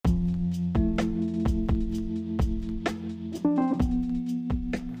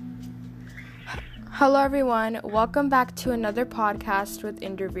Hello everyone, welcome back to another podcast with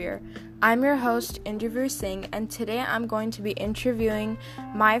Interviewer. I'm your host, Interviewer Singh, and today I'm going to be interviewing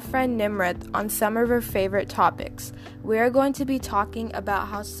my friend Nimrat on some of her favorite topics. We are going to be talking about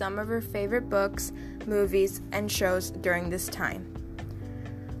how some of her favorite books, movies, and shows during this time.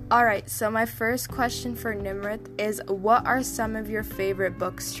 Alright, so my first question for Nimrat is, what are some of your favorite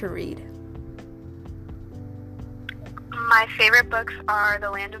books to read? My favorite books are The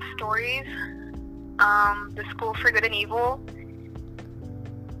Land of Stories, The School for Good and Evil,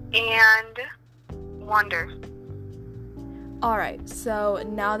 and Wonder. Alright, so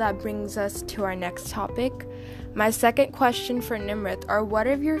now that brings us to our next topic. My second question for Nimrat are what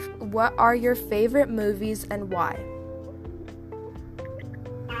are your favorite movies and why?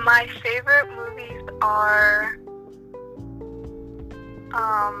 My favorite movies are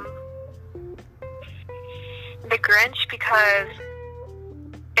The Grinch, because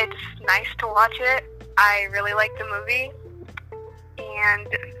it's nice to watch it. I really like the movie, and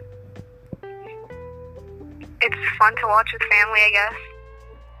it's fun to watch with family, I guess.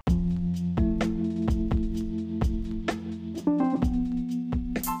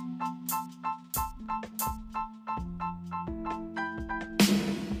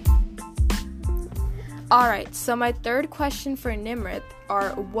 Alright, so my third question for Nimrat are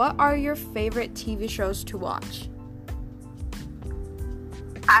what are your favorite TV shows to watch?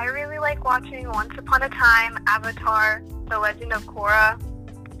 I really like watching Once Upon a Time, Avatar, The Legend of Korra,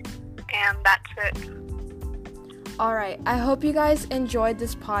 and that's it. Alright, I hope you guys enjoyed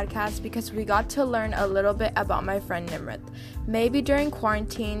this podcast because we got to learn a little bit about my friend Nimrat. Maybe during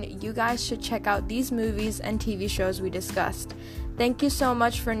quarantine, you guys should check out these movies and TV shows we discussed. Thank you so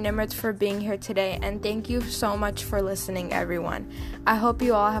much for Nimrat for being here today, and thank you so much for listening, everyone. I hope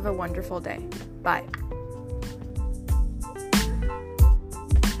you all have a wonderful day. Bye.